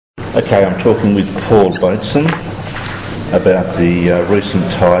Okay, I'm talking with Paul Bateson about the recent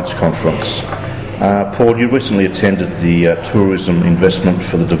Tides conference. Paul, you recently attended the Tourism Investment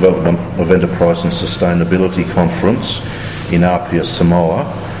for the Development of Enterprise and Sustainability conference in Apia, Samoa,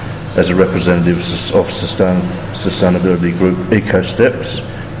 as a representative of sustainability group EcoSteps.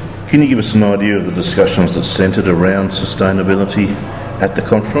 Can you give us an idea of the discussions that centred around sustainability at the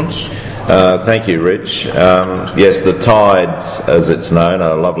conference? Thank you, Rich. Yes, the Tides, as it's known,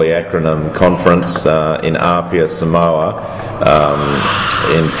 a lovely acronym conference in Apia, Samoa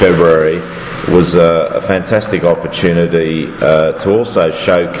in February, was a fantastic opportunity to also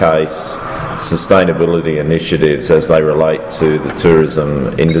showcase sustainability initiatives as they relate to the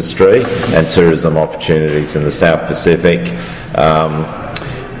tourism industry and tourism opportunities in the South Pacific.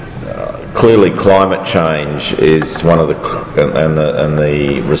 Clearly, climate change is one of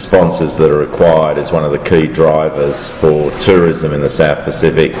the responses that are required is one of the key drivers for tourism in the South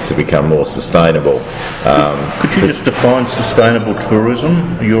Pacific to become more sustainable. Could you just define sustainable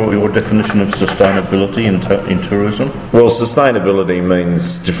tourism? Your definition of sustainability in tourism? Well, sustainability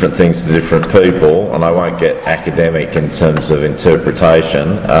means different things to different people, and I won't get academic in terms of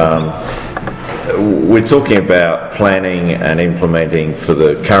interpretation. We're talking about planning and implementing for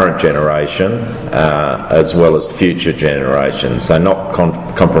the current generation as well as future generations, so not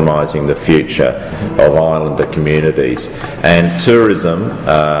compromising the future of islander communities. And tourism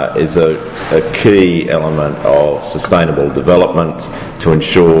is a key element of sustainable development to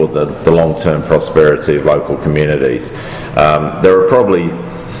ensure the long-term prosperity of local communities. There are probably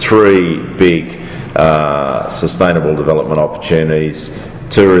three big sustainable development opportunities: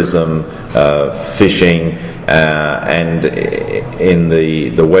 tourism, fishing, and in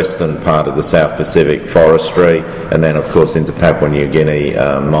the western part of the South Pacific, forestry, and then of course into Papua New Guinea,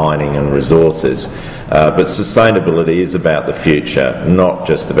 mining and resources. But sustainability is about the future, not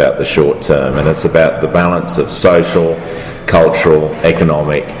just about the short term, and it's about the balance of social, cultural,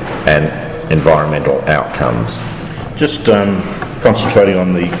 economic and environmental outcomes. Just concentrating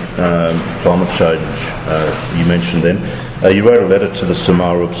on the climate change you mentioned then, you wrote a letter to the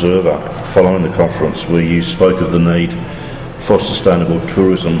Samoa Observer following the conference where you spoke of the need for sustainable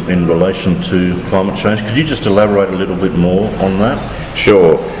tourism in relation to climate change. Could you just elaborate a little bit more on that?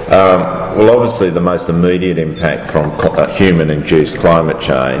 Sure. Well, obviously the most immediate impact from human-induced climate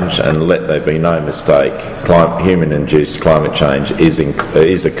change, and let there be no mistake, human-induced climate change is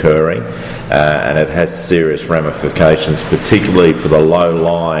occurring, and it has serious ramifications, particularly for the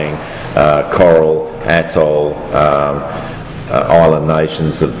low-lying coral, atoll, island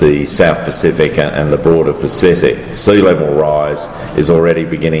nations of the South Pacific and the broader Pacific. Sea level rise is already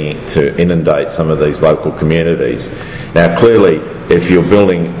beginning to inundate some of these local communities. Now, clearly, if you're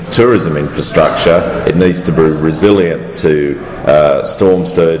building tourism infrastructure, it needs to be resilient to storm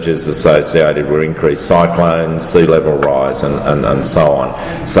surges associated with increased cyclones, sea level rise and so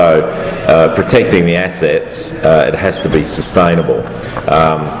on. So protecting the assets, it has to be sustainable.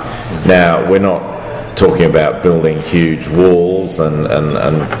 Now, we're not talking about building huge walls and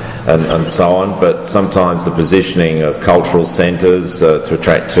so on, but sometimes the positioning of cultural centres to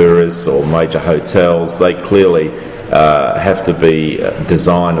attract tourists or major hotels, they clearly have to be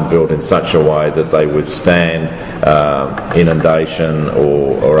designed and built in such a way that they withstand inundation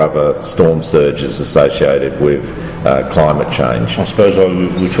or other storm surges associated with climate change. I suppose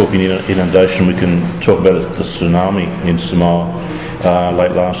we're talking inundation, we can talk about the tsunami in Samoa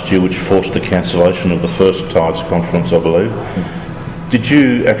late last year, which forced the cancellation of the first Tides conference, I believe. Did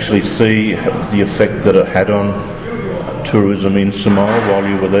you actually see the effect that it had on tourism in Samoa while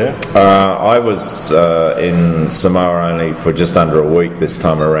you were there? I was in Samoa only for just under a week this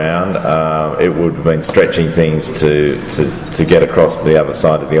time around. It would have been stretching things to get across the other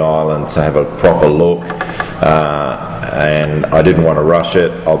side of the island to have a proper look. And I didn't want to rush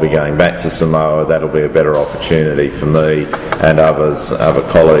it. I'll be going back to Samoa. That'll be a better opportunity for me and other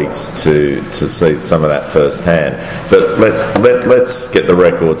colleagues to see some of that firsthand. But let's get the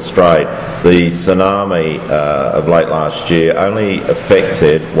record straight. The tsunami of late last year only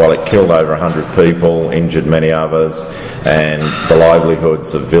affected, while it killed over 100 people, injured many others, and the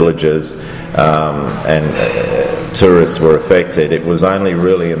livelihoods of villagers and tourists were affected. It was only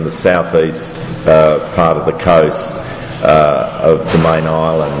really in the southeast part of the coast the main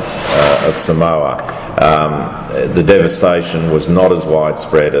island of Samoa. The devastation was not as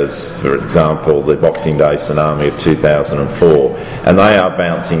widespread as, for example, the Boxing Day tsunami of 2004, and they are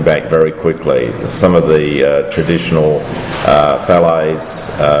bouncing back very quickly. Some of the traditional falaise,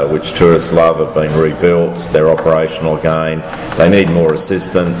 which tourists love, have been rebuilt. They're operational again. They need more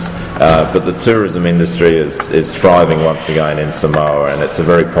assistance, but the tourism industry is thriving once again in Samoa, and it's a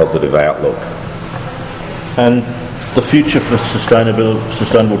very positive outlook. And the future for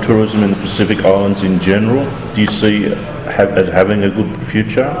sustainable tourism in the Pacific Islands in general, do you see as having a good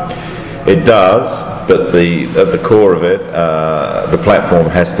future? It does, but at the core of it, the platform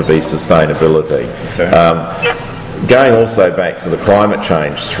has to be sustainability. Okay. Going also back to the climate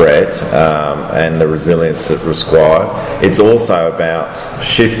change threat and the resilience that required, it's also about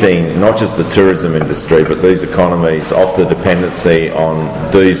shifting not just the tourism industry but these economies off the dependency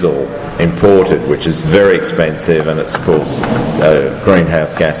on diesel imported, which is very expensive and it's of course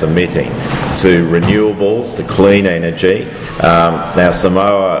greenhouse gas emitting, to renewables, to clean energy. Now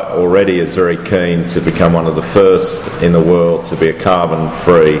Samoa already is very keen to become one of the first in the world to be a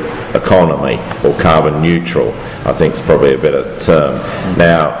carbon-free economy, or carbon neutral, I think is probably a better term.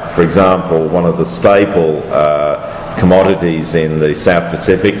 Now, for example, one of the staple commodities in the South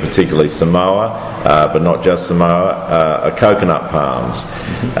Pacific, particularly Samoa, but not just Samoa, are coconut palms.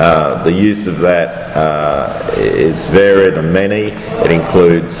 The use of that is varied and many. It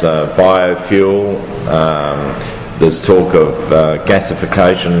includes biofuel. There's talk of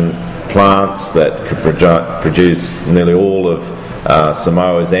gasification plants that could produce nearly all of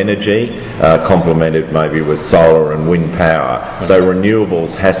Samoa's energy, complemented maybe with solar and wind power. So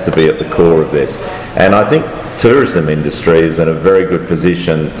renewables has to be at the core of this. And I think tourism industry is in a very good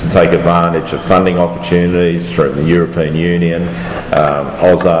position to take advantage of funding opportunities from the European Union,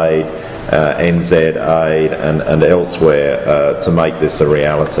 AusAid, NZ Aid and elsewhere to make this a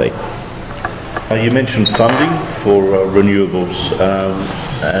reality. You mentioned funding for renewables,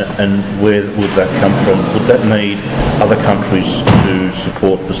 and where would that come from? Would that need other countries to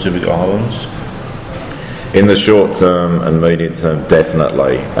support Pacific Islands? In the short term and medium term,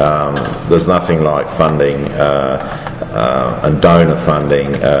 definitely. There's nothing like funding and donor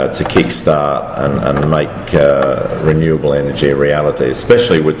funding to kickstart and make renewable energy a reality.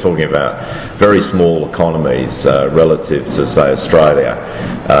 Especially we're talking about very small economies relative to, say, Australia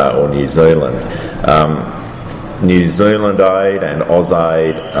or New Zealand. New Zealand Aid and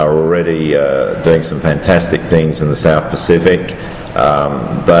AusAid are already doing some fantastic things in the South Pacific.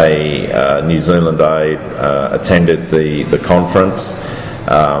 New Zealand Aid attended the conference.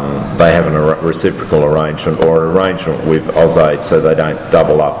 They have a reciprocal arrangement or an arrangement with AusAid so they don't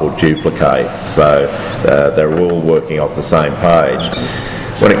double up or duplicate. So they're all working off the same page.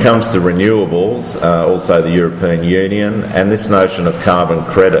 When it comes to renewables, also the European Union and this notion of carbon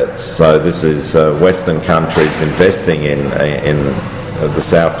credits. So this is Western countries investing in the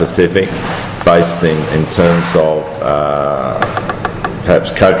South Pacific, based in terms of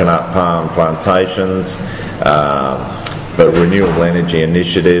perhaps coconut palm plantations, but renewable energy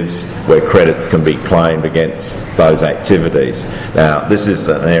initiatives where credits can be claimed against those activities. Now, this is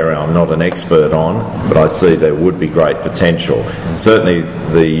an area I'm not an expert on, but I see there would be great potential. Certainly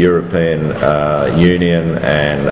the European Union and